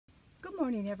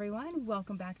morning, everyone.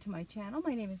 Welcome back to my channel.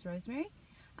 My name is Rosemary.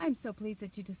 I'm so pleased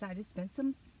that you decided to spend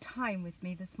some time with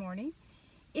me this morning.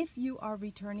 If you are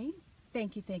returning,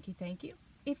 thank you, thank you, thank you.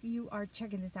 If you are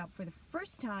checking this out for the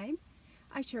first time,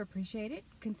 I sure appreciate it.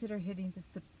 Consider hitting the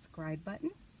subscribe button.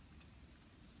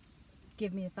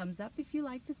 Give me a thumbs up if you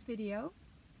like this video.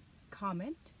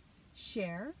 Comment,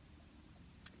 share,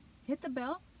 hit the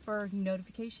bell for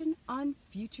notification on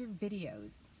future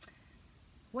videos.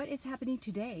 What is happening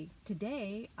today?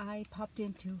 Today I popped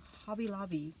into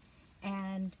HobbyLobby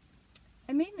and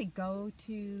I mainly go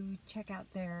to check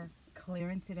out their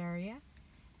clearance area,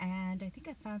 and I think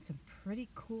I found some pretty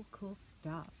cool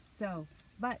stuff.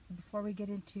 But before we get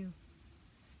into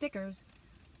stickers,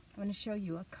 I'm going to show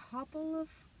you a couple of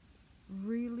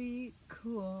really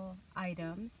cool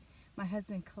items. My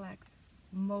husband collects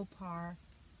Mopar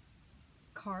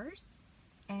cars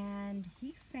and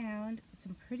he found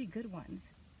some pretty good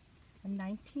ones. A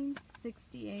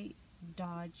 1968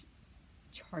 Dodge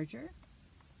Charger,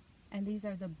 and these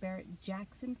are the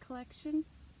Barrett-Jackson collection,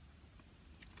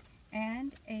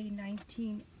 and a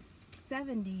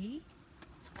 1970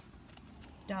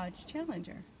 Dodge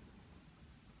Challenger.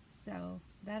 So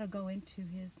that'll go into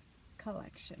his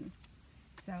collection.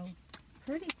 So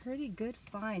pretty good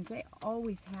finds. They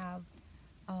always have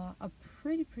a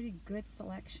pretty good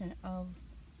selection of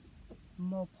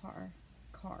Mopar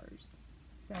cars.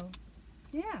 So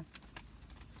yeah,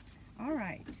 all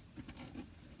right,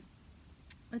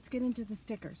 let's get into the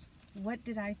stickers. What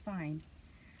did I find?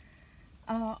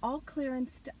 All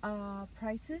clearance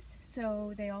prices,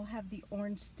 so they all have the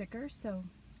orange sticker, so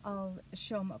I'll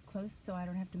show them up close so I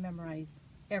don't have to memorize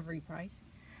every price.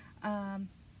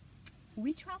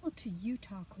 We traveled to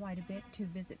Utah quite a bit to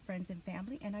visit friends and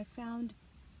family, and I found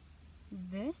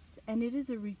this, and it is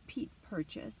a repeat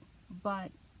purchase,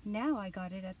 but now I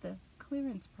got it at the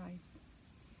clearance price.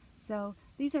 So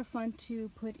these are fun to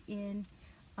put in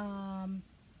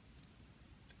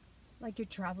like your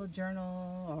travel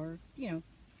journal, or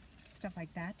stuff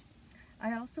like that.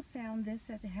 I also found this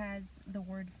that has the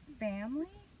word family,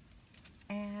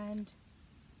 and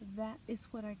that is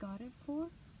what I got it for,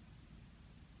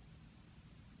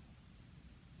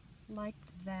 like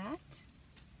that.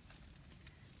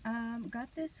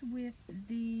 Got this with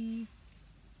the,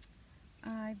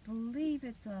 I believe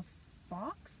it's a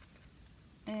fox,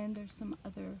 and there's some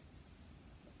other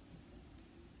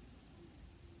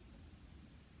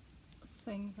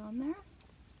things on there.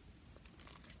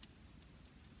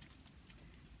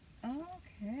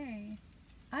 Okay,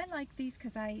 I like these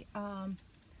because I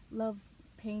love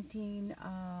painting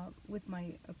with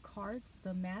my cards,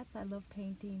 the mats. I love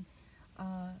painting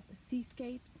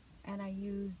seascapes, and I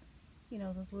use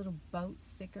those little boat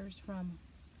stickers from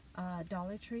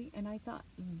Dollar Tree, and I thought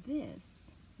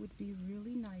this would be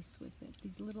really nice with it.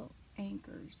 These little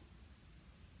anchors,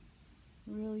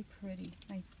 really pretty.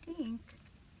 I think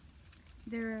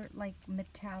they're like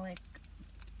metallic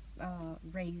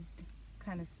raised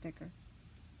kind of sticker.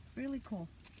 Really cool.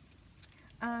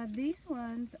 These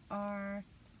ones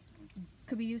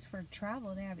could be used for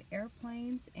travel. They have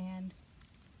airplanes and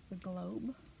the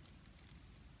globe.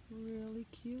 Really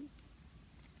cute.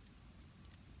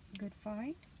 Good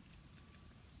find.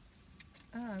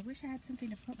 I wish I had something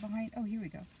to put behind. Oh, here we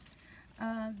go.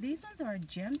 These ones are a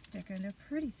gem sticker, and they're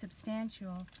pretty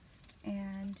substantial.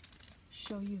 And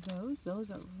show you those. Those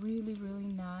are really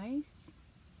nice.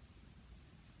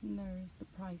 And there's the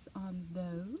price on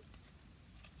those.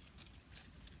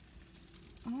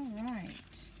 All right.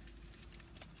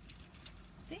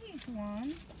 These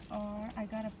ones are, I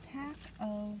got a pack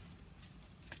of,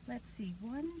 let's see,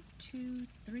 1, 2,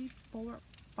 3, 4,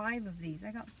 5 of these.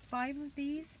 I got 5 of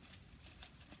these,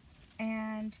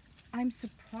 and I'm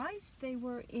surprised they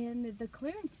were in the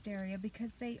clearance area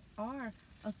because they are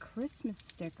a Christmas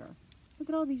sticker. Look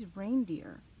at all these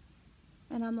reindeer.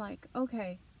 And I'm like,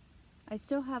 okay, I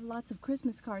still have lots of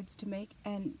Christmas cards to make,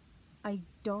 and I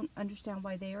don't understand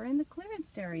why they are in the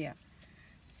clearance area.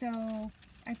 So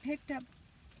I picked up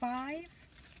 5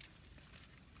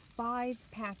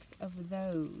 packs of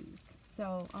those.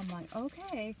 So I'm like,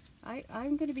 okay,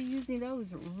 I'm going to be using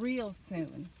those real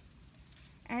soon.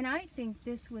 And I think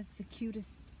this was the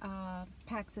cutest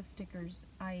packs of stickers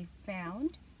I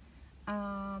found.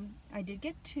 I did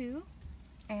get 2,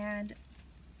 and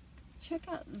check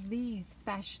out these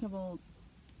fashionistas.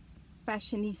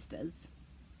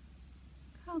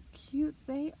 How cute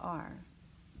they are.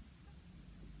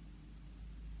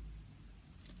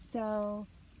 So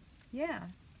yeah,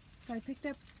 so I picked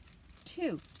up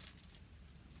 2.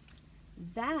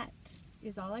 That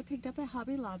is all I picked up at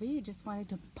Hobby Lobby. I just wanted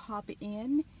to pop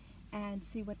in and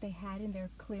see what they had in their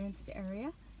clearance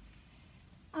area.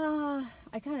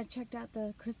 I kind of checked out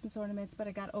the Christmas ornaments, but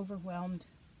I got overwhelmed.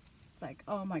 It's like,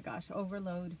 oh my gosh,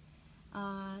 overload.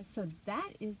 So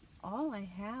that is all I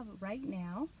have right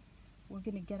now. We're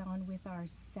going to get on with our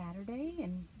Saturday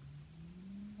and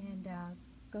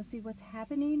go see what's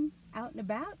happening out and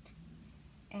about.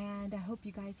 And I hope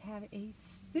you guys have a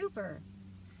super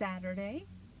Saturday.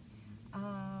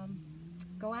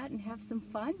 Go out and have some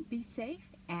fun, be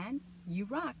safe, and you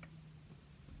rock.